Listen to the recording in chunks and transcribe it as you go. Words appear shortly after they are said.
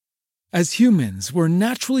As humans, we're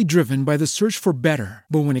naturally driven by the search for better.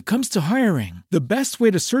 But when it comes to hiring, the best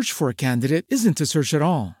way to search for a candidate isn't to search at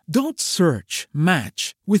all. Don't search,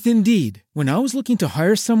 match with Indeed. When I was looking to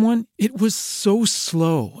hire someone, it was so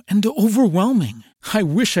slow and overwhelming. I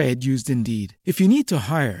wish I had used Indeed. If you need to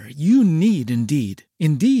hire, you need Indeed.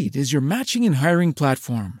 Indeed is your matching and hiring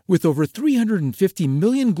platform with over 350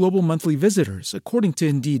 million global monthly visitors, according to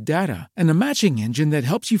Indeed data, and a matching engine that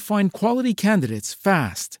helps you find quality candidates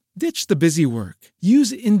fast. Ditch the busy work.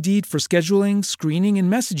 Use Indeed for scheduling, screening,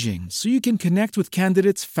 and messaging so you can connect with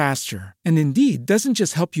candidates faster. And Indeed doesn't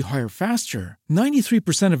just help you hire faster.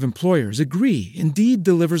 93% of employers agree Indeed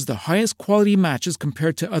delivers the highest quality matches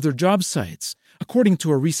compared to other job sites, according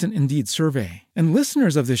to a recent Indeed survey. And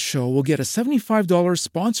listeners of this show will get a $75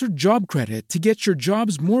 sponsored job credit to get your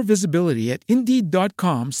jobs more visibility at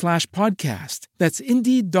Indeed.com/podcast. That's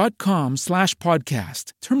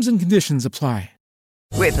Indeed.com/podcast. Terms and conditions apply.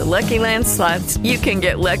 With the Lucky Land Slots, you can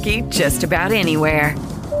get lucky just about anywhere.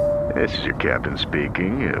 This is your captain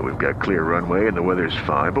speaking. We've got clear runway and the weather's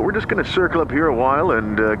fine, but we're just going to circle up here a while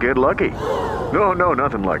and get lucky. No,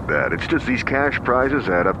 nothing like that. It's just these cash prizes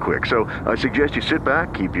add up quick. So I suggest you sit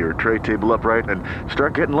back, keep your tray table upright, and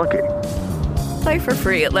start getting lucky. Play for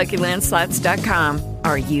free at LuckyLandSlots.com.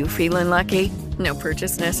 Are you feeling lucky? No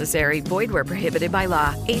purchase necessary. Void where prohibited by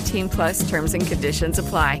law. 18 plus terms and conditions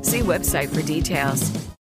apply. See website for details.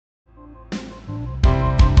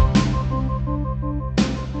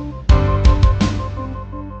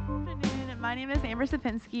 My name is Amber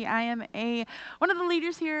Sapinski. I am one of the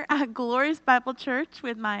leaders here at Glorious Bible Church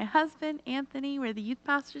with my husband, Anthony. We're the youth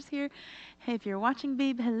pastors here. Hey, if you're watching,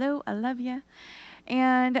 babe, hello, I love you.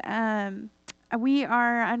 And we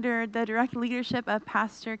are under the direct leadership of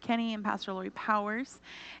Pastor Kenny and Pastor Lori Powers.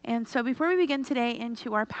 And so before we begin today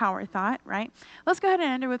into our power thought, right, let's go ahead and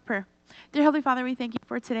end it with prayer. Dear Heavenly Father, we thank you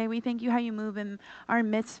for today. We thank you how you move in our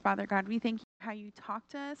midst, Father God. We thank you how you talk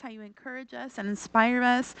to us, how you encourage us and inspire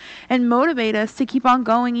us and motivate us to keep on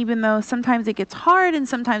going, even though sometimes it gets hard and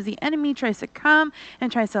sometimes the enemy tries to come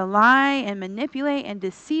and tries to lie and manipulate and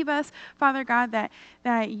deceive us. Father God, that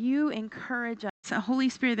you encourage us. Holy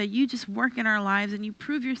Spirit, that you just work in our lives and you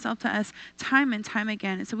prove yourself to us time and time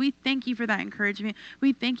again. And so we thank you for that encouragement.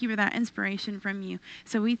 We thank you for that inspiration from you.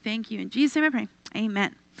 So we thank you. In Jesus' name I pray.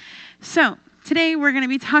 Amen. So today we're going to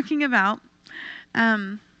be talking about,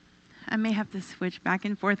 I may have to switch back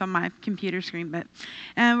and forth on my computer screen, but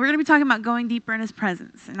we're going to be talking about going deeper in his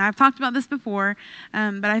presence. And I've talked about this before,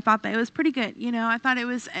 but I thought that it was pretty good. You know, I thought it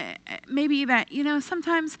was maybe that, you know,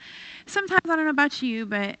 sometimes I don't know about you,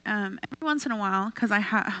 but every once in a while, because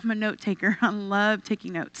I'm a note taker, I love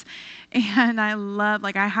taking notes. And I love,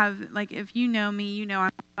 if you know me, you know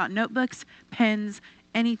I'm about notebooks, pens,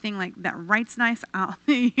 anything like that writes nice out,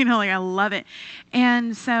 I love it.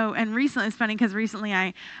 And so, and recently, it's funny because recently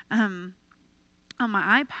on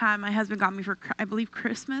my iPad, my husband got me for, I believe,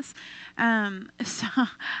 Christmas. So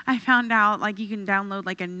I found out you can download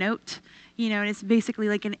a note, and it's basically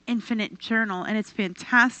like an infinite journal, and it's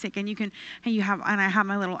fantastic. And I have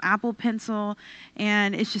my little Apple Pencil,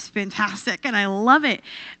 and it's just fantastic, and I love it.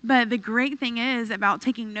 But the great thing is about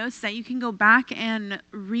taking notes that you can go back and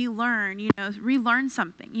relearn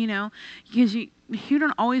something, because you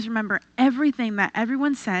don't always remember everything that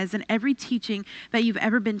everyone says and every teaching that you've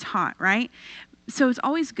ever been taught, right? So it's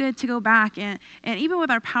always good to go back and even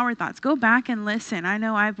with our power thoughts, go back and listen. I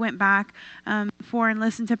know I've went back before and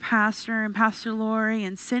listened to Pastor and Pastor Lori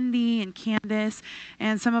and Cindy and Candace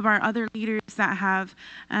and some of our other leaders that have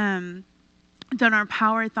done our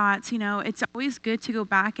power thoughts. It's always good to go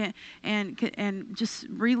back and just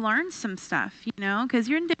relearn some stuff, because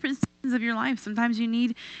you're in different seasons of your life. Sometimes you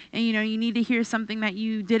need to hear something that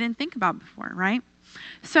you didn't think about before, right?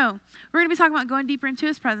 So we're going to be talking about going deeper into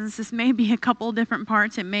his presence. This may be a couple different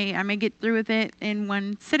parts. I may get through with it in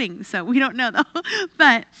one sitting, so we don't know though.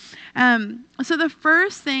 But so the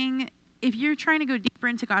first thing, if you're trying to go deeper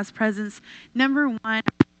into God's presence, number one,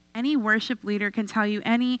 any worship leader can tell you,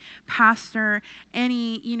 any pastor,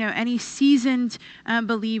 any seasoned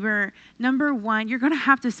believer, number one, you're going to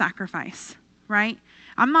have to sacrifice, right?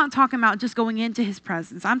 I'm not talking about just going into his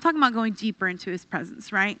presence. I'm talking about going deeper into his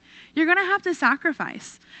presence, right? You're going to have to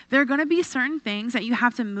sacrifice. There are going to be certain things that you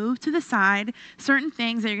have to move to the side, certain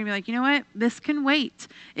things that you're going to be like, you know what, this can wait.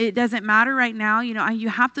 It doesn't matter right now. You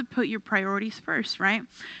have to put your priorities first, right?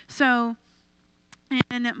 So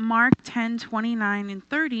in Mark 10, 29 and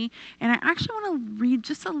 30, and I actually want to read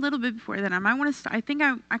just a little bit before that. I might want to I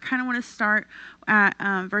kind of want to start at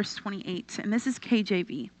verse 28, and this is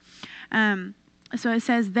KJV. So it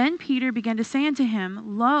says, then Peter began to say unto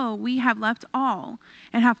him, Lo, we have left all,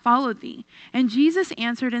 and have followed thee. And Jesus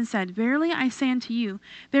answered and said, Verily I say unto you,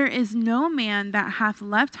 there is no man that hath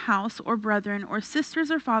left house, or brethren, or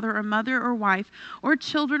sisters, or father, or mother, or wife, or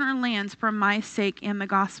children, or lands, for my sake and the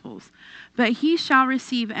gospel's, but he shall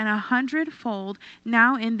receive an 100-fold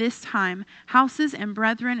now in this time houses, and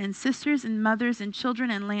brethren, and sisters, and mothers, and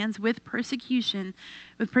children, and lands, with persecutions,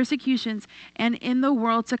 and in the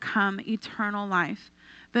world to come eternal life.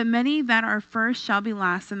 But many that are first shall be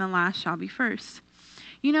last, and the last shall be first.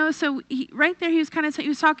 So right there, he was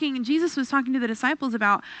talking, Jesus was talking to the disciples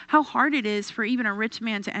about how hard it is for even a rich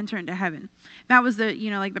man to enter into heaven. That was the,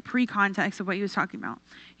 like the pre-context of what he was talking about.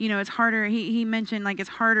 It's harder. He mentioned it's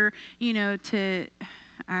harder, I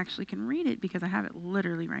actually can read it because I have it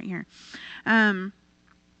literally right here.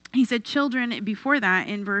 He said, children, before that,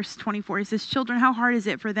 in verse 24, he says, children, how hard is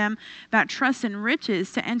it for them that trust in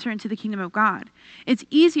riches to enter into the kingdom of God? It's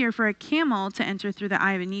easier for a camel to enter through the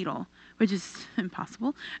eye of a needle, which is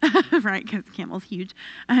impossible, right? Because the camel's huge.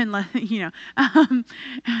 And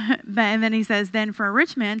then he says, then for a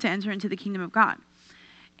rich man to enter into the kingdom of God.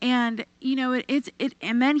 And,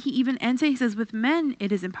 and then he even ends it, he says, with men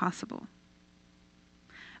it is impossible.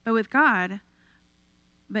 But with God,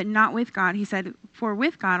 but not with God. He said, for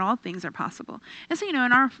with God all things are possible. And so,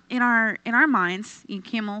 in our minds,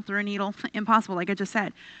 camel through a needle, impossible, like I just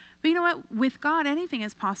said. But you know what? With God, anything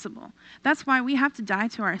is possible. That's why we have to die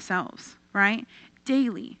to ourselves, right?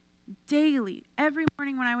 Daily. Every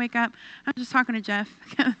morning when I wake up, I'm just talking to Jeff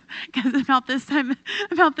because about this time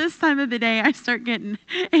of the day, I start getting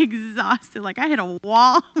exhausted. Like I hit a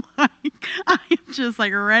wall. I am just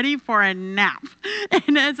ready for a nap.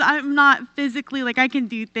 And I'm not physically I can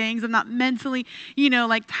do things. I'm not mentally,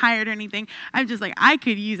 tired or anything. I'm just I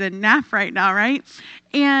could use a nap right now, right?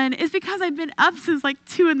 And it's because I've been up since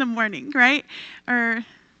 2 a.m, right? Or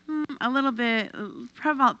a little bit,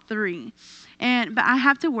 probably about 3. But I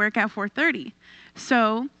have to work at 4:30.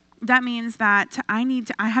 So that means that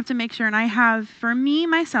I have to make sure, and I have, for me,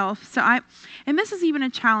 myself, and this is even a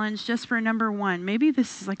challenge just for number 1. Maybe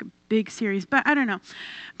this is a big series, but I don't know.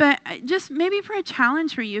 But just maybe for a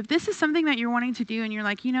challenge for you, if this is something that you're wanting to do and you're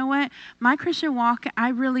you know what, my Christian walk,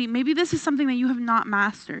 maybe this is something that you have not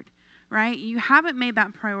mastered. Right? You haven't made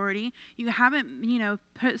that priority. You haven't,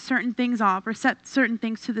 put certain things off or set certain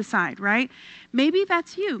things to the side, right? Maybe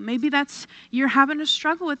that's you. Maybe you're having a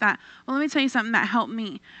struggle with that. Well, let me tell you something that helped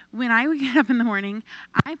me. When I would get up in the morning,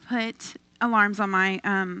 I put alarms on my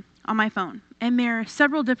phone, and there are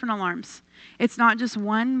several different alarms. It's not just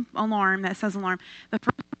one alarm that says alarm. The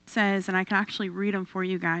first one says, and I can actually read them for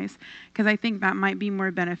you guys because I think that might be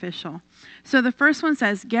more beneficial. So the first one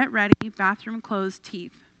says, get ready, bathroom closed,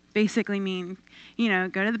 teeth. Basically mean, go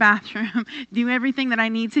to the bathroom, do everything that I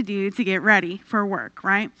need to do to get ready for work,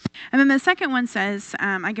 right? And then the second one says,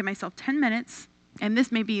 I give myself 10 minutes, and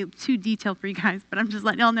this may be too detailed for you guys, but I'm just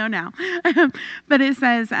letting y'all know now. But it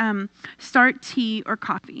says, start tea or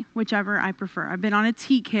coffee, whichever I prefer. I've been on a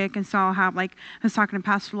tea kick, and so I'll have, I was talking to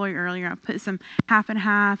Pastor Lloyd earlier, I'll put some half and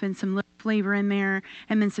half and some flavor in there,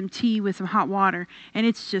 and then some tea with some hot water. And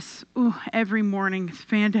it's just, every morning it's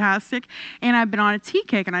fantastic. And I've been on a tea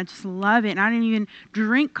kick, and I just love it. And I didn't even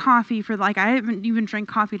drink coffee I haven't even drank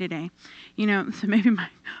coffee today. So maybe my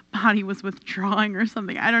body was withdrawing or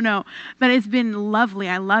something. I don't know. But it's been lovely.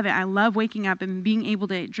 I love it. I love waking up and being able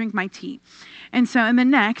to drink my tea. And the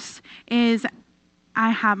next is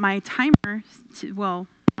I have my timer,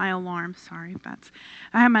 my alarm,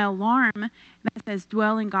 I have my alarm that says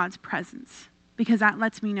dwell in God's presence, because that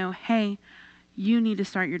lets me know, hey, you need to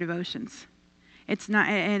start your devotions. It's not,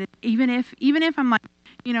 and even if I'm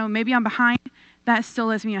maybe I'm behind, that still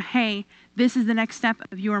lets me know, hey, this is the next step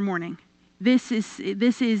of your morning. This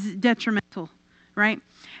is detrimental, right?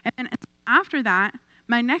 And then after that,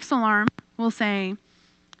 my next alarm will say,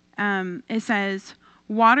 it says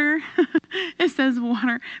water. It says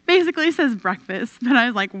water. Basically, it says breakfast, but I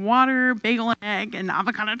was water, bagel and egg, and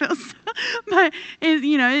avocado toast. But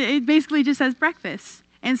it basically just says breakfast.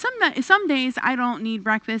 And some days I don't need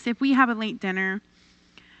breakfast. If we have a late dinner,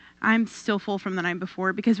 I'm still full from the night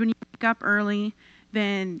before, because when you wake up early,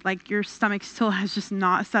 then your stomach still has just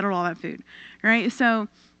not settled all that food, right?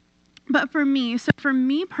 But for me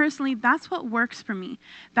personally, that's what works for me.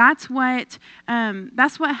 That's what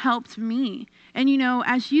helped me. And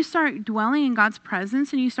as you start dwelling in God's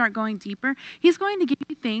presence and you start going deeper, He's going to give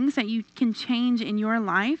you things that you can change in your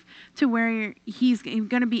life to where He's going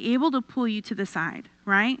to be able to pull you to the side,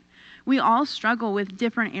 right? We all struggle with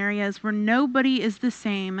different areas where nobody is the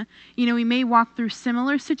same. We may walk through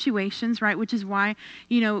similar situations, right? Which is why,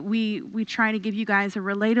 we try to give you guys a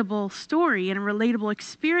relatable story and a relatable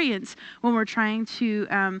experience when we're trying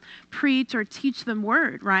to preach or teach them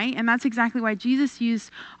word, right? And that's exactly why Jesus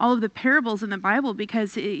used all of the parables in the Bible,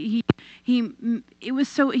 because he knew it was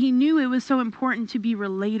so important to be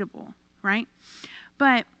relatable, right?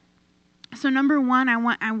 But so number one,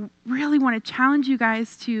 I really want to challenge you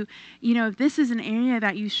guys to, if this is an area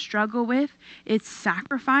that you struggle with, it's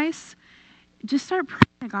sacrifice. Just start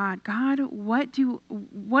praying to God. God,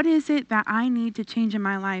 what is it that I need to change in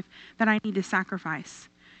my life, that I need to sacrifice?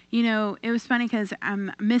 It was funny because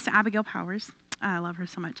Miss Abigail Powers, I love her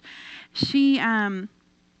so much. She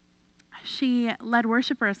led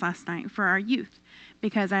worship for us last night for our youth,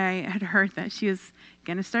 because I had heard that she was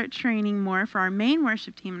going to start training more for our main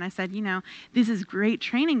worship team. And I said, this is great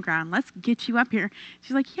training ground. Let's get you up here.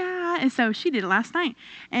 She's like, yeah. And so she did it last night.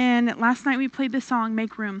 And last night we played the song,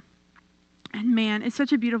 Make Room. And man, it's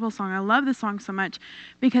such a beautiful song. I love the song so much,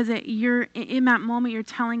 because in that moment, you're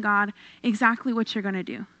telling God exactly what you're going to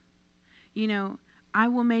do. I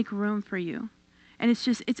will make room for you. And it's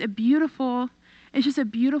just a beautiful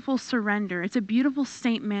surrender. It's a beautiful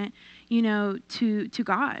statement, to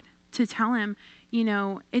God, to tell him,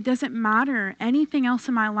 it doesn't matter anything else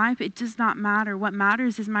in my life. It does not matter. What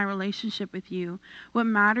matters is my relationship with you. What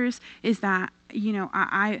matters is that,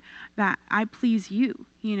 that I please you,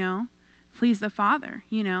 please the Father,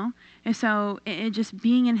 And so it just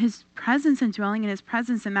being in his presence and dwelling in his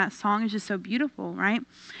presence, and that song is just so beautiful, right?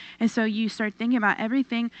 And so you start thinking about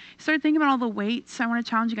everything. Start thinking about all the weights. I want to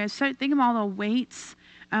challenge you guys. Start thinking about all the weights,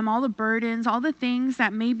 all the burdens, all the things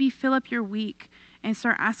that maybe fill up your week, and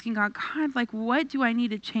start asking God, what do I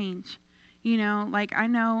need to change? I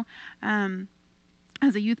know,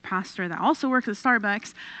 as a youth pastor that also works at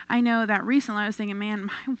Starbucks, I know that recently I was thinking, man,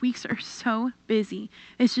 my weeks are so busy.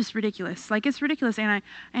 It's just ridiculous. It's ridiculous. And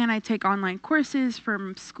I take online courses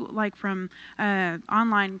from school, from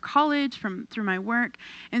online college, through my work.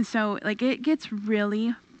 And so it gets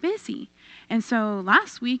really busy. And so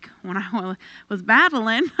last week when I was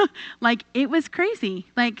battling, it was crazy,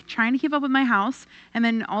 trying to keep up with my house, and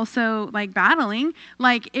then also battling,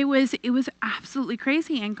 it was absolutely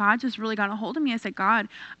crazy. And God just really got a hold of me. I said, God,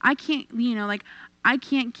 I can't, I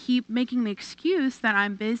can't keep making the excuse that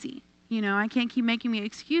I'm busy. I can't keep making the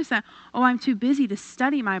excuse that, I'm too busy to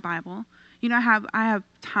study my Bible. I have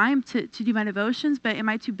time to do my devotions, but am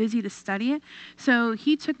I too busy to study it? So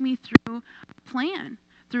he took me through a plan,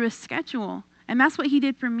 through a schedule. And that's what he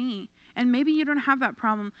did for me. And maybe you don't have that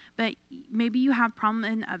problem, but maybe you have problem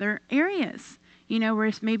in other areas,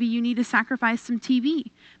 where maybe you need to sacrifice some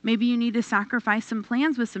TV. Maybe you need to sacrifice some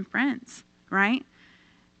plans with some friends, right?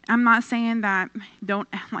 I'm not saying that don't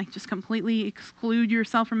just completely exclude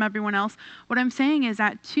yourself from everyone else. What I'm saying is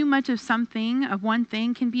that too much of one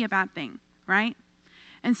thing can be a bad thing, right?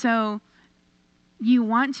 And so you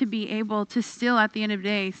want to be able to still, at the end of the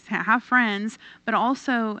day, have friends, but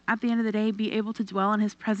also at the end of the day, be able to dwell in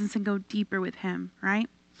his presence and go deeper with him, right?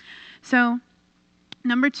 So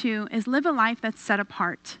number 2 is live a life that's set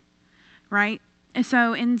apart, right? And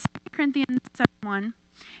so in 2 Corinthians 7:1,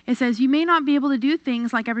 it says, you may not be able to do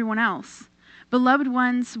things like everyone else. Beloved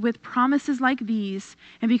ones, with promises like these,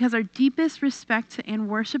 and because our deepest respect and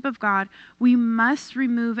worship of God, we must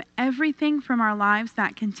remove everything from our lives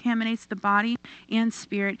that contaminates the body and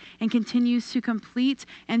spirit and continues to complete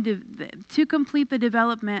the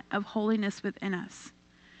development of holiness within us.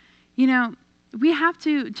 We have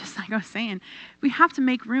to, just like I was saying, we have to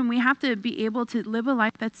make room. We have to be able to live a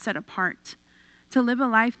life that's set apart. To live a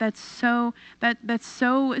life that's so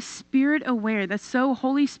Spirit aware, that's so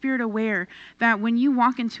Holy Spirit aware, that when you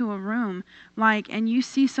walk into a room and you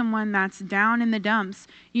see someone that's down in the dumps,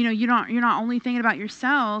 you're not only thinking about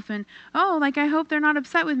yourself and I hope they're not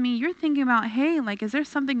upset with me. You're thinking about, hey, is there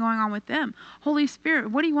something going on with them? Holy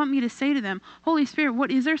Spirit, what do you want me to say to them? Holy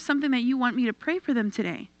Spirit, is there something that you want me to pray for them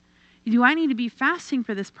today? Do I need to be fasting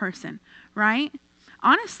for this person, right?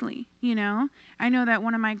 Honestly, I know that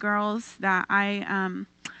one of my girls that I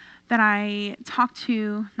talk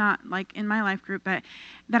to, not in my life group, but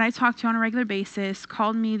that I talk to on a regular basis,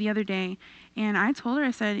 called me the other day, and I told her, I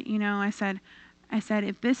said,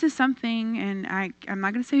 if this is something, and I'm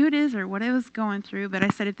not going to say who it is or what it was going through, but I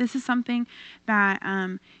said, if this is something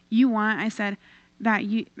that you want, I said, I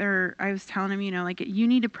was telling him, you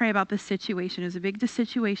need to pray about this situation. It was a big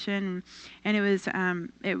situation, and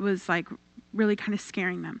it was really kind of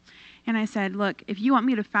scaring them. And I said, look, if you want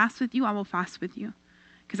me to fast with you, I will fast with you.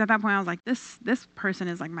 Because at that point I was like, this person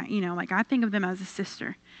is like my, like I think of them as a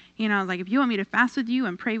sister. I was like, if you want me to fast with you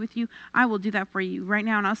and pray with you, I will do that for you right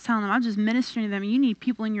now. And I was telling them, I'll just minister to them. You need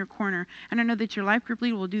people in your corner. And I know that your life group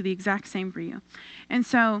leader will do the exact same for you. And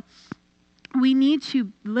so we need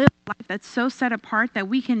to live a life that's so set apart that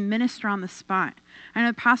we can minister on the spot. I know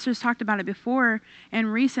the pastor's talked about it before,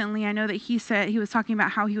 and recently I know that he said he was talking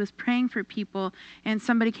about how he was praying for people, and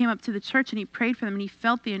somebody came up to the church and he prayed for them, and he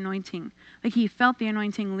felt the anointing. Like he felt the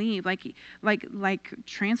anointing leave, like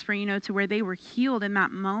transfer, to where they were healed in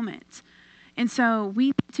that moment. And so we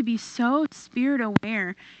need to be so spirit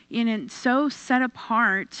aware and so set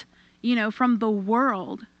apart, from the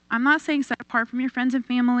world. I'm not saying set apart from your friends and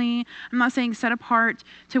family. I'm not saying set apart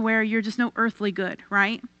to where you're just no earthly good,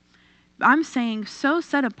 right? I'm saying so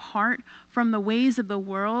set apart from the ways of the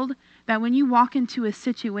world that when you walk into a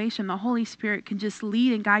situation, the Holy Spirit can just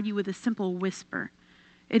lead and guide you with a simple whisper.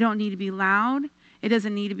 It don't need to be loud. It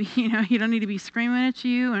doesn't need to be, you don't need to be screaming at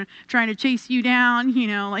you and trying to chase you down,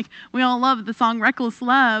 like we all love the song Reckless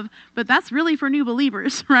Love, but that's really for new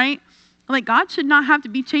believers, right? Like God should not have to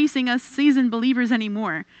be chasing us seasoned believers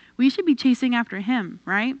anymore. We should be chasing after him,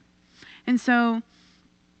 right? And so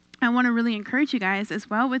I want to really encourage you guys as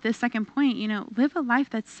well with this second point, live a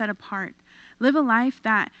life that's set apart. Live a life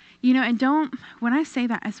that, and when I say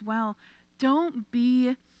that as well, don't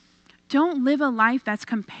live a life that's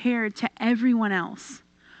compared to everyone else.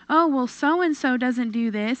 Oh, well, so-and-so doesn't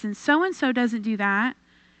do this and so-and-so doesn't do that.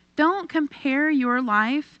 Don't compare your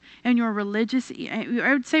life and your religious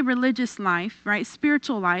life, right?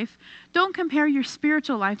 Spiritual life. Don't compare your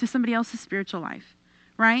spiritual life to somebody else's spiritual life,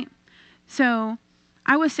 right? So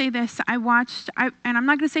I would say this. And I'm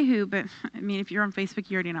not going to say who, but if you're on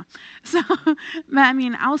Facebook, you already know. So, but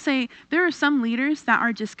I'll say there are some leaders that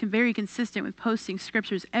are just very consistent with posting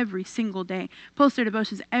scriptures every single day, post their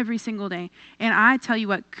devotions every single day. And I tell you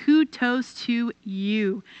what, kudos to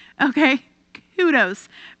you, okay? Kudos,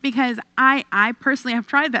 because I personally have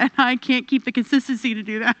tried that. I can't keep the consistency to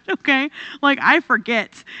do that, okay? Like I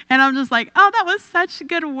forget. And I'm just like, oh, that was such a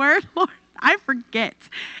good word, Lord. I forget.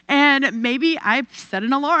 And maybe I've set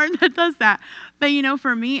an alarm that does that. But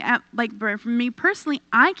for me, for me personally,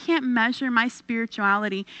 I can't measure my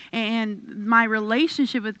spirituality and my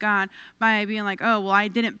relationship with God by being like, oh, well, I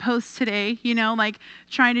didn't post today, like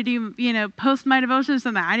trying to do, post my devotions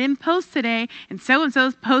and that. I didn't post today, and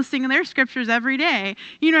so-and-so's posting their scriptures every day.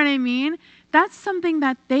 You know what I mean? That's something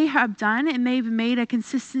that they have done, and they've made a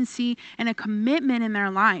consistency and a commitment in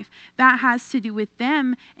their life that has to do with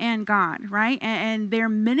them and God, right? And their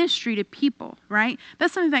ministry to people, right?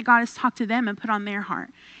 That's something that God has talked to them and put on their heart.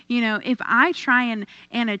 If I try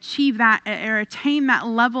and achieve that or attain that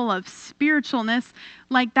level of spiritualness,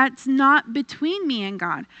 like that's not between me and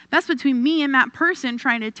God. That's between me and that person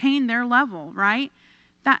trying to attain their level, right?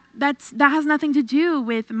 That has nothing to do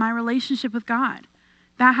with my relationship with God.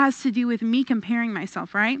 That has to do with me comparing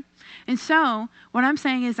myself, right? And so what I'm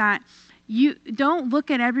saying is that you don't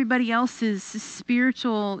look at everybody else's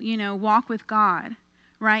spiritual, walk with God,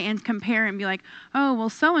 right? And compare and be like, oh,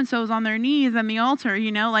 well, so-and-so's on their knees on the altar,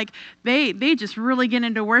 like they just really get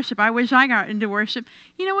into worship. I wish I got into worship.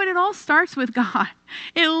 You know what? It all starts with God.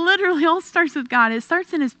 It literally all starts with God. It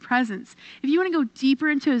starts in his presence. If you want to go deeper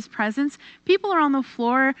into his presence, people are on the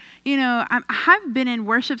floor. I've been in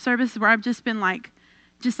worship services where I've just been like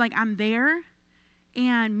I'm there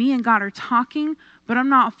and me and God are talking, but I'm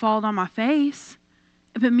not falling on my face.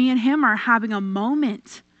 But me and him are having a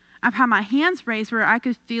moment. I've had my hands raised where I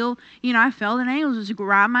could feel, I felt an angel just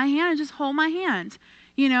grab my hand and just hold my hand.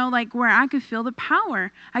 Where I could feel the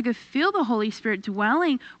power. I could feel the Holy Spirit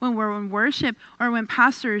dwelling when we're in worship or when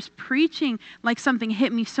pastor is preaching, like something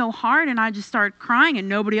hit me so hard and I just started crying and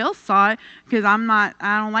nobody else saw it because I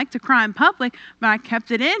don't like to cry in public, but I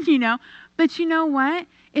kept it in, But you know what?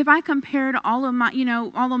 If I compared all of my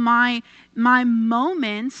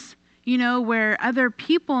moments, where other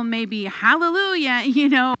people may be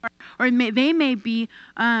hallelujah, or they may be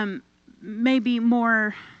maybe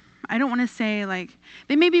more, I don't want to say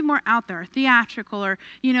they may be more out there, theatrical, or,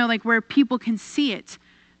 where people can see it.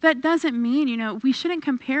 That doesn't mean, we shouldn't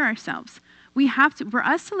compare ourselves. We have to, for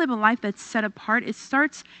us to live a life that's set apart, it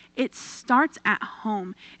starts at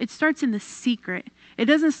home. It starts in the secret. It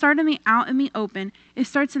doesn't start out in the open. It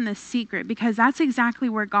starts in the secret, because that's exactly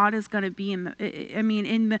where God is going to be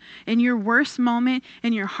in your worst moment,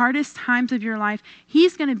 in your hardest times of your life.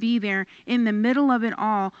 He's going to be there in the middle of it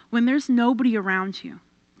all when there's nobody around you.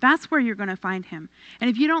 That's where you're going to find him. And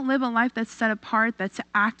if you don't live a life that's set apart, that's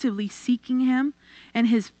actively seeking him and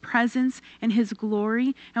his presence and his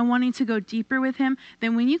glory and wanting to go deeper with him,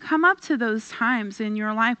 then when you come up to those times in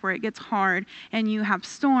your life where it gets hard and you have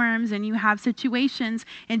storms and you have situations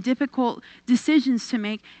and difficult decisions to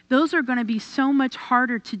make, those are going to be so much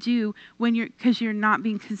harder to do because you're not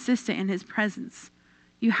being consistent in his presence.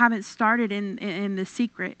 You haven't started in the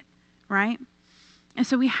secret, right? And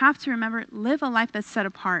so we have to remember, live a life that's set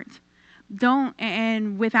apart.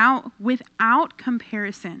 Without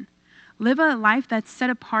comparison. Live a life that's set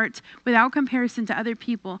apart without comparison to other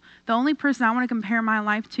people. The only person I want to compare my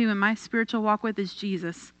life to and my spiritual walk with is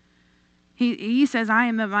Jesus. He says, I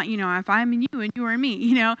am if I'm in you and you are in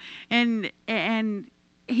me, and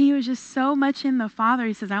he was just so much in the Father.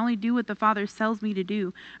 He says, I only do what the Father tells me to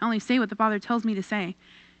do. I only say what the Father tells me to say.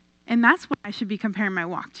 And that's what I should be comparing my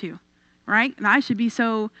walk to. Right? And I should be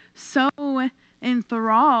so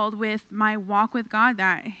enthralled with my walk with God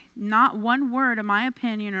that not one word of my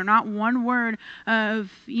opinion or not one word of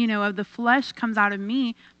the flesh comes out of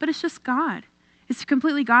me, but it's just God. It's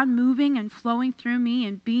completely God moving and flowing through me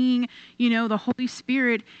and being, the Holy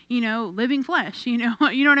Spirit, living flesh, you know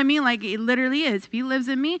what I mean? Like it literally is. If he lives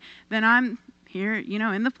in me, then I'm here,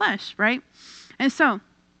 in the flesh, right? And so,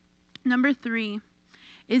 number 3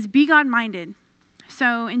 is be God-minded.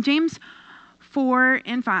 So in James 4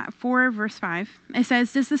 verse 5, it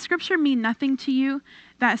says, does the scripture mean nothing to you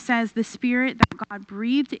that says the Spirit that God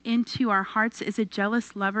breathed into our hearts is a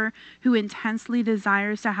jealous lover who intensely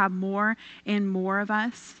desires to have more and more of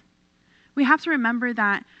us? We have to remember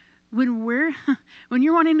that when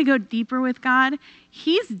you're wanting to go deeper with God,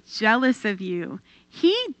 he's jealous of you.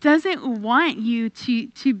 He doesn't want you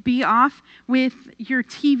to be off with your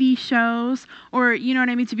TV shows or,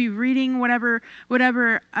 to be reading whatever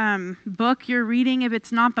book you're reading if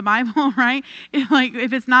it's not the Bible, right?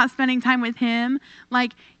 If it's not spending time with him.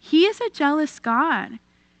 He is a jealous God.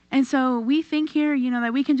 And so we think here,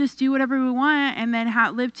 that we can just do whatever we want and then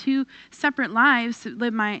live 2 separate lives,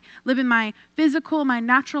 live in my physical, my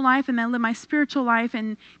natural life, and then live my spiritual life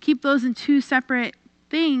and keep those in 2 separate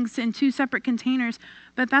things, in 2 separate containers.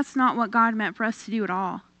 But that's not what God meant for us to do at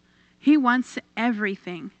all. He wants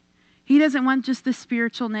everything. He doesn't want just the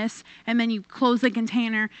spiritualness and then you close the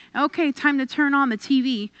container. Okay, time to turn on the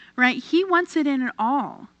TV, right? He wants it in it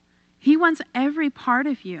all. He wants every part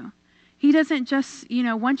of you. He doesn't just,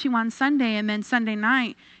 want you on Sunday and then Sunday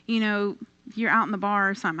night, you're out in the bar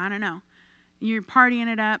or something. I don't know. You're partying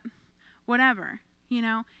it up, whatever.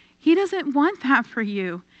 He doesn't want that for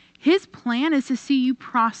you. His plan is to see you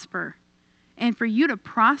prosper. And for you to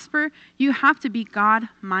prosper, you have to be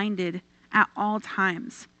God-minded at all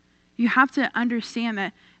times. You have to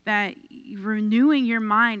understand that renewing your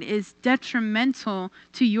mind is detrimental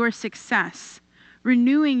to your success.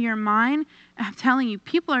 Renewing your mind, I'm telling you,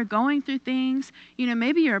 people are going through things.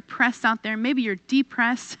 Maybe you're oppressed out there. Maybe you're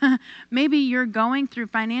depressed. Maybe you're going through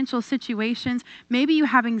financial situations. Maybe you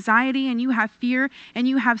have anxiety and you have fear and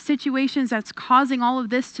you have situations that's causing all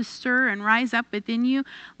of this to stir and rise up within you.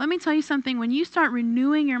 Let me tell you something. When you start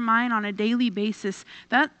renewing your mind on a daily basis,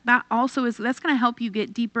 that's going to help you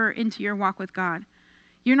get deeper into your walk with God.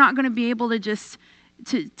 You're not going to be able to just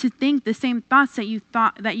to think the same thoughts that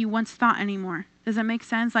you once thought anymore. Does that make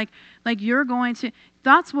sense?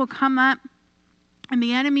 Thoughts will come up and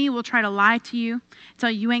the enemy will try to lie to you, tell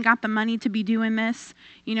you ain't got the money to be doing this.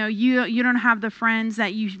 You don't have the friends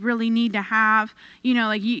that you really need to have. You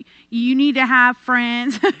need to have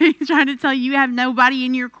friends. He's trying to tell you have nobody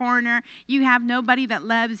in your corner. You have nobody that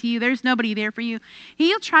loves you. There's nobody there for you.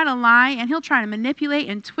 He'll try to lie and he'll try to manipulate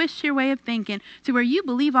and twist your way of thinking to where you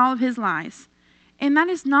believe all of his lies. And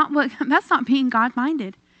that's not being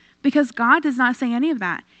God-minded. Because God does not say any of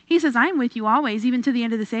that. He says, I am with you always, even to the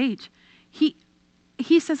end of this age. He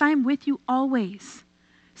says, I am with you always.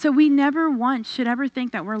 So we never once should ever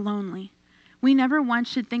think that we're lonely. We never once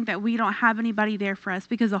should think that we don't have anybody there for us,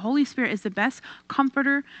 because the Holy Spirit is the best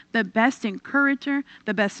comforter, the best encourager,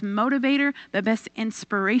 the best motivator, the best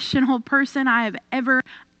inspirational person I have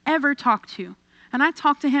ever talked to. And I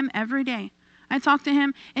talk to him every day. I talk to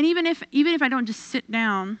him, and even if I don't just sit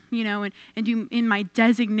down, and do in my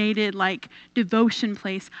designated devotion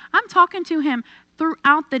place, I'm talking to him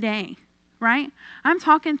throughout the day, right? I'm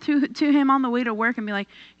talking to him on the way to work and be like,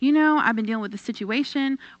 I've been dealing with this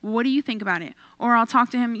situation. What do you think about it? Or I'll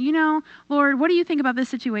talk to him, Lord, what do you think about this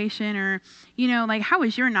situation? Or, how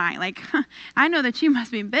was your night? I know that you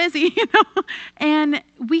must be busy, And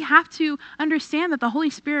we have to understand that the Holy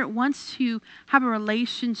Spirit wants to have a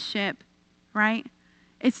relationship, right?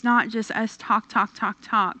 It's not just us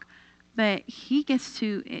talk, but he gets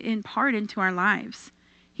to impart into our lives.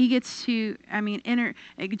 He gets to,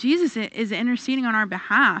 Jesus is interceding on our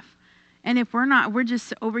behalf. And if we're not, we're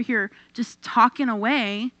just over here just talking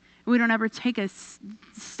away. We don't ever take a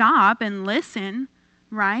stop and listen,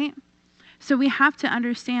 right? So we have to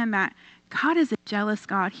understand that God is a jealous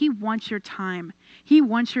God. He wants your time. He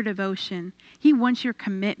wants your devotion. He wants your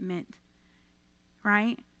commitment,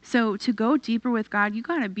 right? So to go deeper with God, you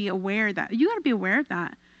got to be aware of that.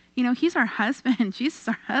 He's our husband. Jesus is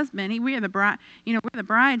our husband. We are the bride. We're the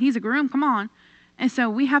bride. He's a groom. Come on. And so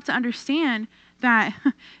we have to understand that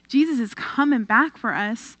Jesus is coming back for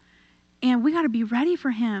us, and we got to be ready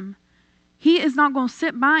for him. He is not going to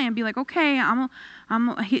sit by and be like, okay,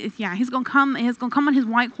 he's going to come. He's going to come on his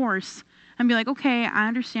white horse and be like, okay, I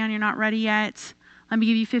understand you're not ready yet. Let me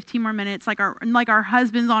give you 15 more minutes, like our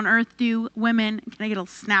husbands on earth do. Women, can I get a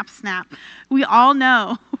snap? We all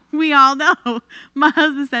know. My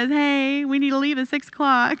husband says, hey, we need to leave at 6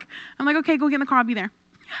 o'clock. I'm like, okay, go get in the car. I'll be there.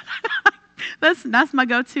 That's my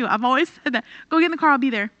go-to. I've always said that. Go get in the car. I'll be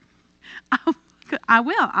there. I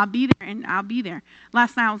will. I'll be there, and I'll be there.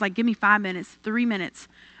 Last night I was like, give me 5 minutes, 3 minutes.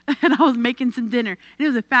 And I was making some dinner. And it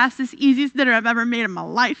was the fastest, easiest dinner I've ever made in my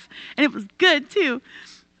life. And it was good too.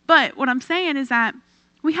 But what I'm saying is that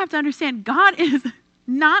we have to understand God is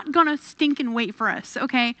not going to stink and wait for us,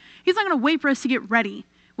 okay? He's not going to wait for us to get ready.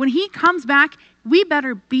 When he comes back, we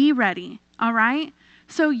better be ready, all right?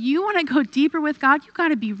 So you want to go deeper with God, you got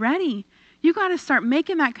to be ready. You got to start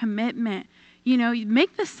making that commitment.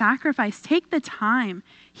 Make the sacrifice. Take the time.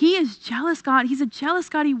 He is jealous God. He's a jealous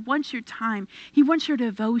God. He wants your time. He wants your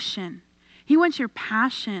devotion. He wants your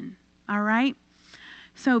passion, all right?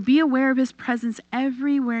 So be aware of his presence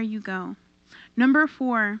everywhere you go. Number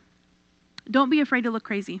 4, don't be afraid to look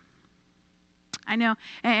crazy. I know,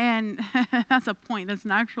 and that's a point. That's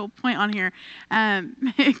an actual point on here.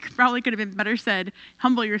 It probably could have been better said,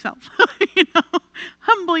 humble yourself.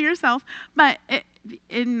 Humble yourself. But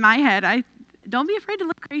in my head, don't be afraid to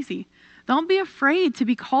look crazy. Don't be afraid to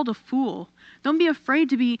be called a fool. Don't be afraid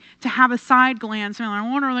to have a side glance and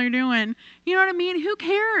like, what are they doing? You know what I mean? Who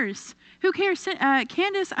cares? Who cares?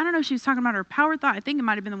 Candace, I don't know if she was talking about her power thought. I think it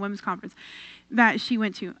might have been the women's conference that she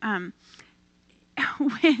went to.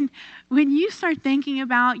 When you start thinking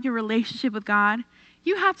about your relationship with God,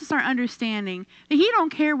 you have to start understanding that he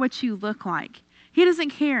don't care what you look like. He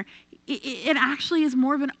doesn't care. It actually is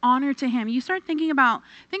more of an honor to him. You start think about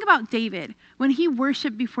David when he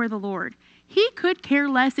worshiped before the Lord. He could care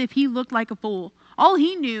less if he looked like a fool. All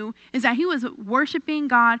he knew is that he was worshiping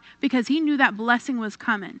God because he knew that blessing was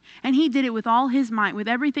coming. And he did it with all his might, with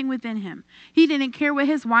everything within him. He didn't care what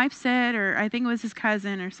his wife said, or I think it was his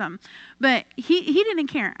cousin or something. But he didn't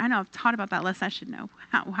care. I know I've taught about that less. I should know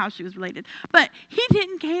how she was related. But he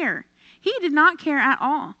didn't care. He did not care at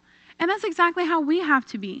all. And that's exactly how we have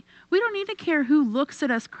to be. We don't need to care who looks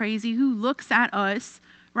at us crazy, who looks at us,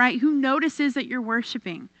 right? Who notices that you're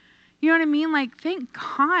worshiping. You know what I mean? Like, thank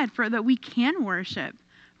God for that we can worship,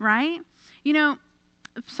 right? It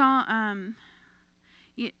says,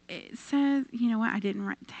 you know what? I didn't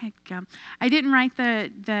write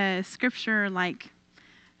the scripture, like,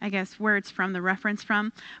 I guess where it's from, the reference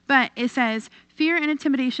from. But it says, fear and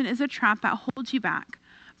intimidation is a trap that holds you back.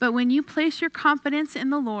 But when you place your confidence in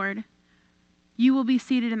the Lord, you will be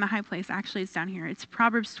seated in the high place. Actually, it's down here. It's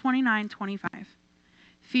Proverbs 29:25.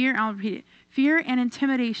 I'll repeat it. Fear and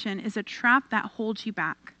intimidation is a trap that holds you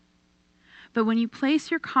back. But when you place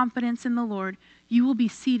your confidence in the Lord, you will be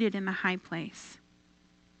seated in the high place.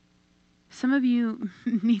 Some of you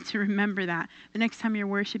need to remember that the next time you're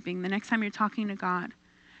worshiping, the next time you're talking to God,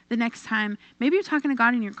 the next time, maybe you're talking to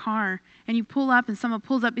God in your car and you pull up and someone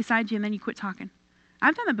pulls up beside you and then you quit talking.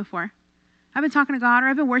 I've done that before. I've been talking to God, or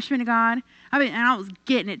I've been worshiping to God, and I was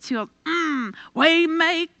getting it too. Way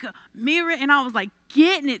make a mirror, and I was like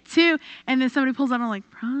getting it too. And then somebody pulls up, and I'm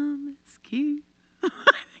like, promise keep,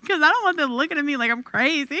 because I don't want them looking at me like I'm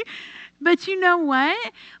crazy. But you know what?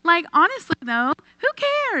 Like, honestly though, who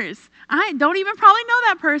cares? I don't even probably know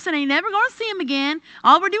that person. I ain't never going to see him again.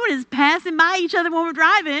 All we're doing is passing by each other when we're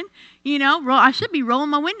driving. I should be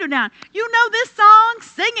rolling my window down. You know this song?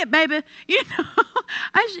 Sing it, baby.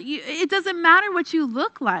 It doesn't matter what you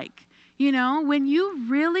look like. When you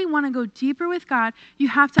really want to go deeper with God, you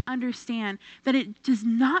have to understand that it does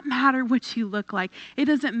not matter what you look like. It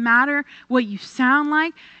doesn't matter what you sound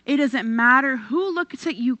like. It doesn't matter who looks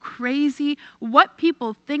at you crazy, what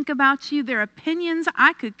people think about you, their opinions.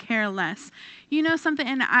 I could care less. Something,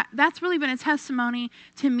 and that's really been a testimony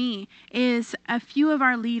to me, is a few of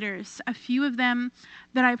our leaders, a few of them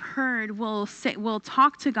that I've heard will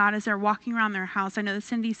talk to God as they're walking around their house. I know that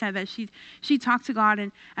Cindy said that she talked to God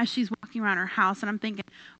and as she's walking around her house, and I'm thinking,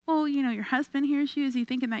 well, your husband hears you. Is he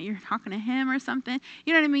thinking that you're talking to him or something?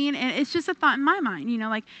 You know what I mean? And it's just a thought in my mind,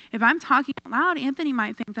 like if I'm talking out loud, Anthony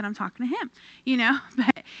might think that I'm talking to him,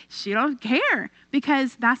 but she don't care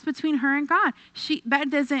because that's between her and God. That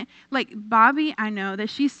doesn't, like Bobby, I know that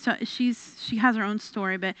she has her own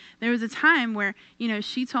story, but there was a time where,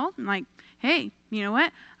 she told him like, hey, you know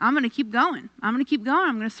what? I'm going to keep going. I'm going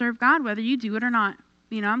to serve God whether you do it or not.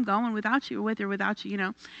 I'm going without you or with or without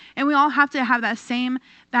you, And we all have to have that same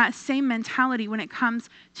mentality when it comes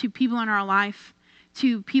to people in our life,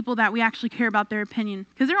 to people that we actually care about their opinion.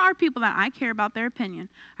 Because there are people that I care about their opinion.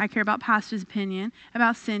 I care about Pastor's opinion,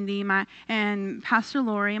 about Cindy, and Pastor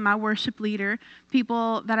Lori, and my worship leader,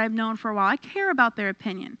 people that I've known for a while. I care about their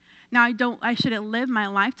opinion. Now, I shouldn't live my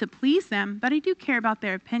life to please them, but I do care about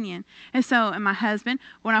their opinion. And my husband,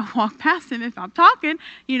 when I walk past him, if I'm talking,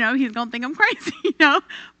 he's going to think I'm crazy,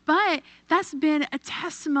 But that's been a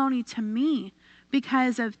testimony to me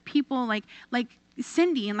because of people like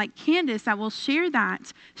Cindy and like Candace that will share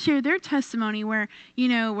their testimony where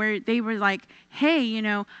they were like,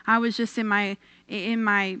 hey, I was just in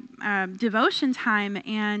my devotion time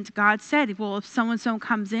and God said, well, if so-and-so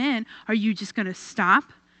comes in, are you just going to stop?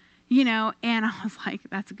 And I was like,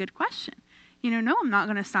 that's a good question. No, I'm not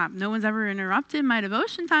going to stop. No one's ever interrupted my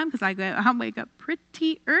devotion time because I wake up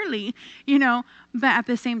pretty early, but at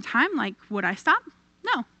the same time, like, would I stop?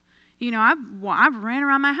 No. I've ran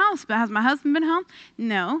around my house, but has my husband been home?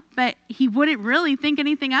 No, but he wouldn't really think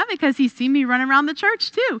anything of it because he's seen me run around the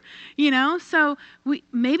church too, So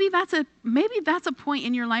maybe that's a point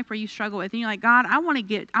in your life where you struggle with, and you're like, God, I want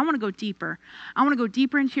to go deeper. I want to go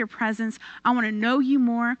deeper into your presence. I want to know you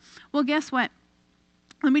more. Well, guess what?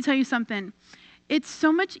 Let me tell you something. It's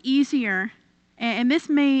so much easier, and this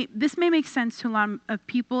may make sense to a lot of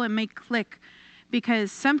people. It may click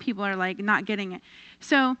because some people are like not getting it.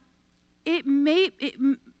 So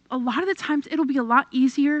a lot of the times it'll be a lot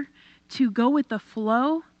easier to go with the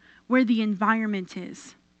flow where the environment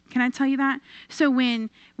is. Can I tell you that? So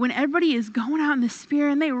when everybody is going out in the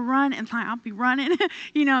Spirit and they run, and I'll be running,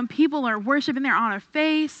 and people are worshiping, they're on their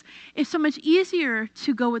face, it's so much easier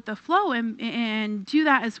to go with the flow and do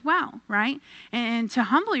that as well, right? And to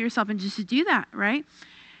humble yourself and just to do that, right?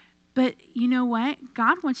 But you know what?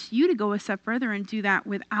 God wants you to go a step further and do that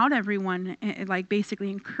without everyone, like basically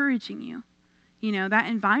encouraging you. That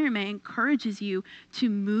environment encourages you to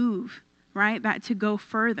move, right? That to go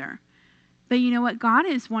further. But you know what? God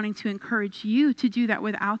is wanting to encourage you to do that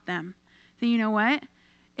without them. So you know what?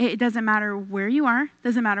 It doesn't matter where you are,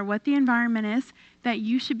 doesn't matter what the environment is, that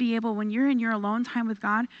you should be able, when you're in your alone time with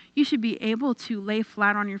God, you should be able to lay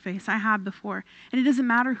flat on your face. I have before. And it doesn't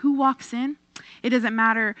matter who walks in. It doesn't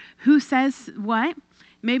matter who says what.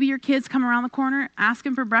 Maybe your kids come around the corner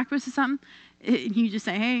asking for breakfast or something. You just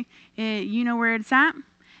say, hey, you know where it's at?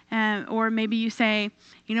 Or maybe you say,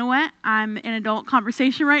 you know what, I'm in adult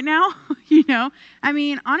conversation right now. I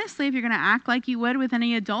mean, honestly, if you're going to act like you would with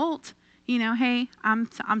any adult, hey, I'm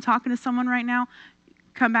talking to someone right now,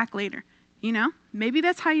 come back later. Maybe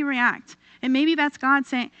that's how you react. And maybe that's God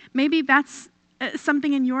saying, maybe that's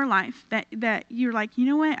something in your life that you're like, you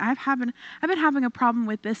know what, I've been having a problem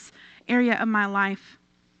with this area of my life.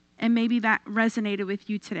 And maybe that resonated with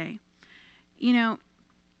you today.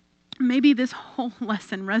 Maybe this whole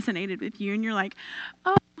lesson resonated with you and you're like,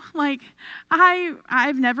 oh, like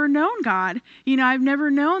I've never known God. I've never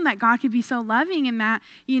known that God could be so loving and that,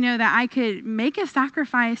 that I could make a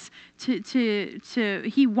sacrifice to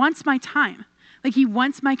he wants my time. Like he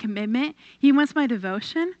wants my commitment. He wants my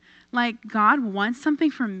devotion. Like God wants something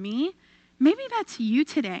from me. Maybe that's you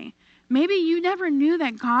today. Maybe you never knew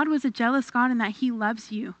that God was a jealous God and that he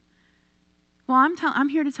loves you. Well, I'm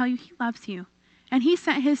here to tell you he loves you. And he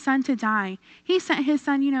sent his son to die. He sent his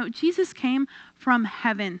son, Jesus came from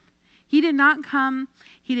heaven. He did not come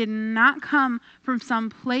from some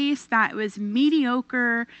place that was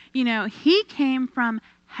mediocre. He came from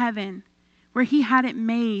heaven where he had it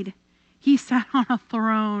made. He sat on a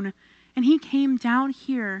throne and he came down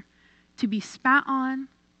here to be spat on,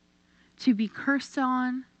 to be cursed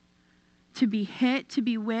on, to be hit, to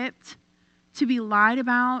be whipped, to be lied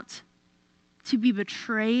about, to be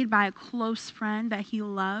betrayed by a close friend that he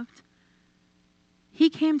loved. He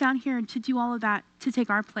came down here to do all of that, to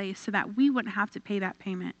take our place so that we wouldn't have to pay that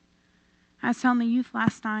payment. I was telling the youth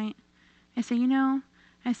last night, I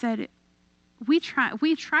said, we tried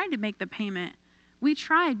to make the payment. We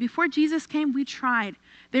tried. Before Jesus came, we tried.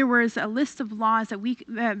 There was a list of laws that we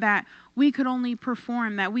could only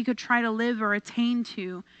perform, that we could try to live or attain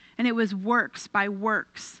to, and it was works by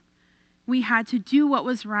works. We had to do what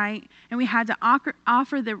was right, and we had to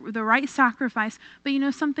offer the right sacrifice. But you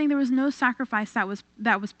know something? There was no sacrifice that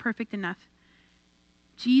was perfect enough.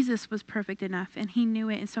 Jesus was perfect enough, and he knew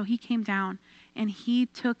it, and so he came down, and he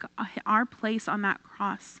took our place on that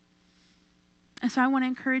cross. And so I want to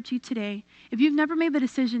encourage you today, if you've never made the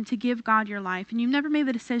decision to give God your life, and you've never made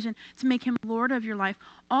the decision to make him Lord of your life,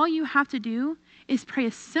 all you have to do is pray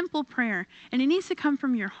a simple prayer, and it needs to come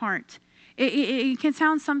from your heart. It can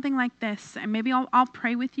sound something like this, and maybe I'll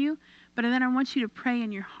pray with you, but then I want you to pray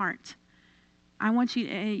in your heart. I want you,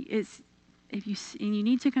 and you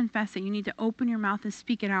need to confess it, you need to open your mouth and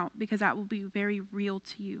speak it out, because that will be very real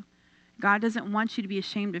to you. God doesn't want you to be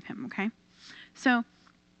ashamed of him, okay? So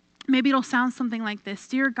maybe it'll sound something like this.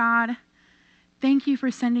 Dear God, thank you for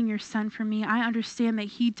sending your son for me. I understand that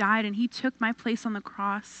he died and he took my place on the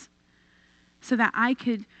cross so that I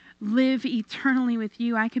could live eternally with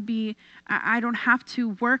you. I don't have to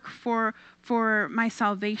work for my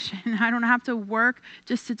salvation. I don't have to work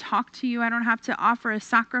just to talk to you. I don't have to offer a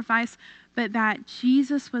sacrifice, but that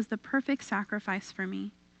Jesus was the perfect sacrifice for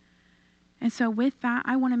me. And so with that,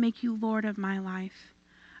 I want to make you Lord of my life.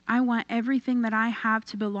 I want everything that I have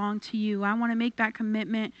to belong to you. I want to make that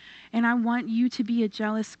commitment, and I want you to be a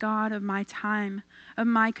jealous God of my time, of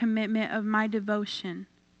my commitment, of my devotion.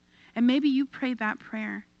 And maybe you pray that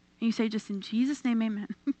prayer, and you say, just in Jesus' name, amen.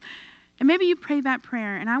 And maybe you pray that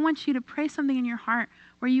prayer, and I want you to pray something in your heart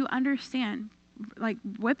where you understand. Like,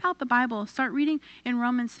 whip out the Bible. Start reading in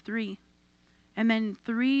Romans 3. And then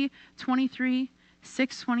 3:23,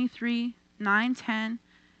 6:23, 9:10.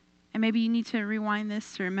 And maybe you need to rewind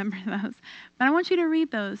this to remember those. But I want you to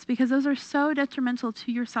read those, because those are so detrimental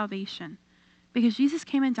to your salvation. Because Jesus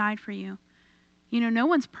came and died for you. You know, no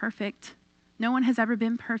one's perfect. No one has ever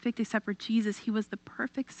been perfect except for Jesus. He was the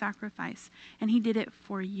perfect sacrifice, and he did it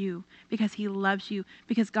for you because he loves you,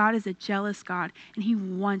 because God is a jealous God, and he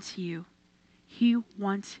wants you. He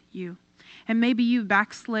wants you. And maybe you've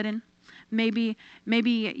backslidden. Maybe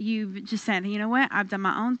you've just said, you know what, I've done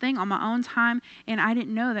my own thing on my own time, and I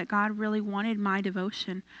didn't know that God really wanted my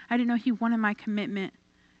devotion. I didn't know he wanted my commitment.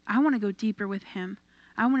 I want to go deeper with him.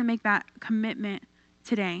 I want to make that commitment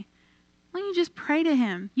today. Why don't you just pray to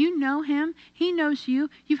him? You know him. He knows you.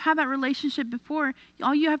 You've had that relationship before.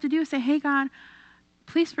 All you have to do is say, hey, God,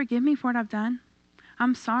 please forgive me for what I've done.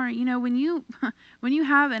 I'm sorry. You know, when you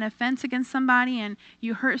have an offense against somebody and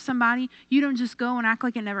you hurt somebody, you don't just go and act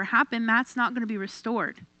like it never happened. That's not going to be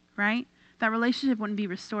restored, right? That relationship wouldn't be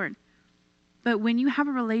restored. But when you have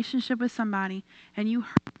a relationship with somebody and you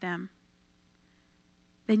hurt them,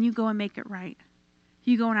 then you go and make it right.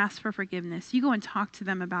 You go and ask for forgiveness. You go and talk to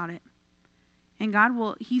them about it. And God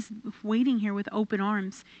he's waiting here with open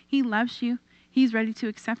arms. He loves you. He's ready to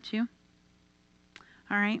accept you.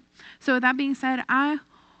 All right. So with that being said, I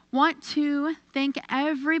want to thank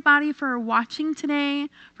everybody for watching today,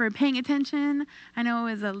 for paying attention. I know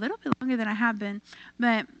it was a little bit longer than I have been,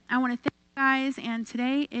 but I want to thank you guys. And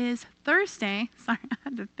today is Thursday. Sorry, I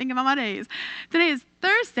had to think about my days. Today is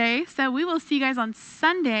Thursday, so we will see you guys on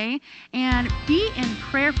Sunday. And be in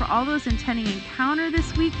prayer for all those attending Encounter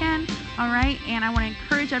this weekend. All right. And I want to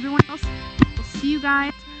encourage everyone else. We'll see you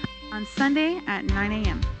guys on Sunday at 9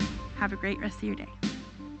 a.m. Have a great rest of your day.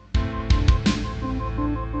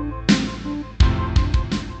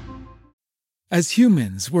 As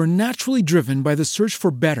humans, we're naturally driven by the search for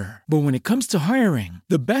better. But when it comes to hiring,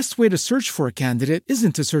 the best way to search for a candidate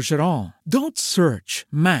isn't to search at all. Don't search,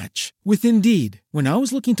 match with Indeed. When I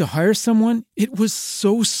was looking to hire someone, it was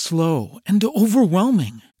so slow and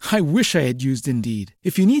overwhelming. I wish I had used Indeed.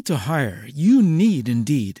 If you need to hire, you need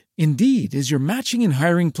Indeed. Indeed is your matching and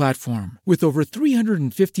hiring platform with over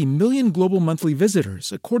 350 million global monthly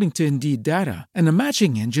visitors, according to Indeed data, and a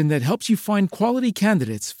matching engine that helps you find quality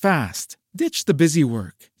candidates fast. Ditch the busy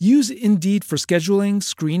work. Use Indeed for scheduling,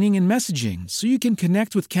 screening, and messaging so you can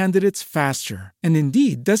connect with candidates faster. And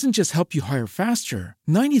Indeed doesn't just help you hire faster.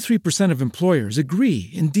 93% of employers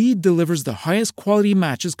agree Indeed delivers the highest quality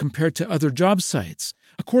matches compared to other job sites,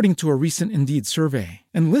 according to a recent Indeed survey.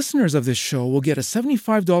 And listeners of this show will get a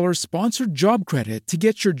 $75 sponsored job credit to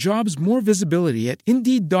get your jobs more visibility at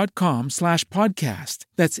Indeed.com/podcast.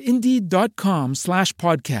 That's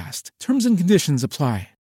Indeed.com/podcast. Terms and conditions apply.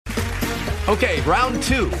 Okay, round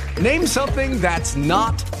two. Name something that's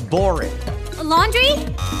not boring. A laundry?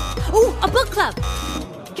 Ooh, a book club.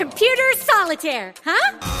 Computer solitaire,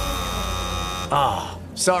 huh? Ah,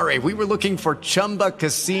 sorry, we were looking for Chumba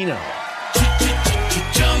Casino.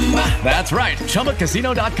 That's right,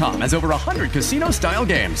 ChumbaCasino.com has over 100 casino-style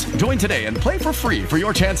games. Join today and play for free for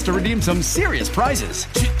your chance to redeem some serious prizes.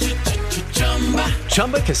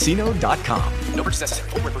 ChumbaCasino.com. No purchase necessary.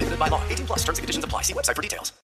 Void where prohibited by law. 18+ terms and conditions apply. See website for details.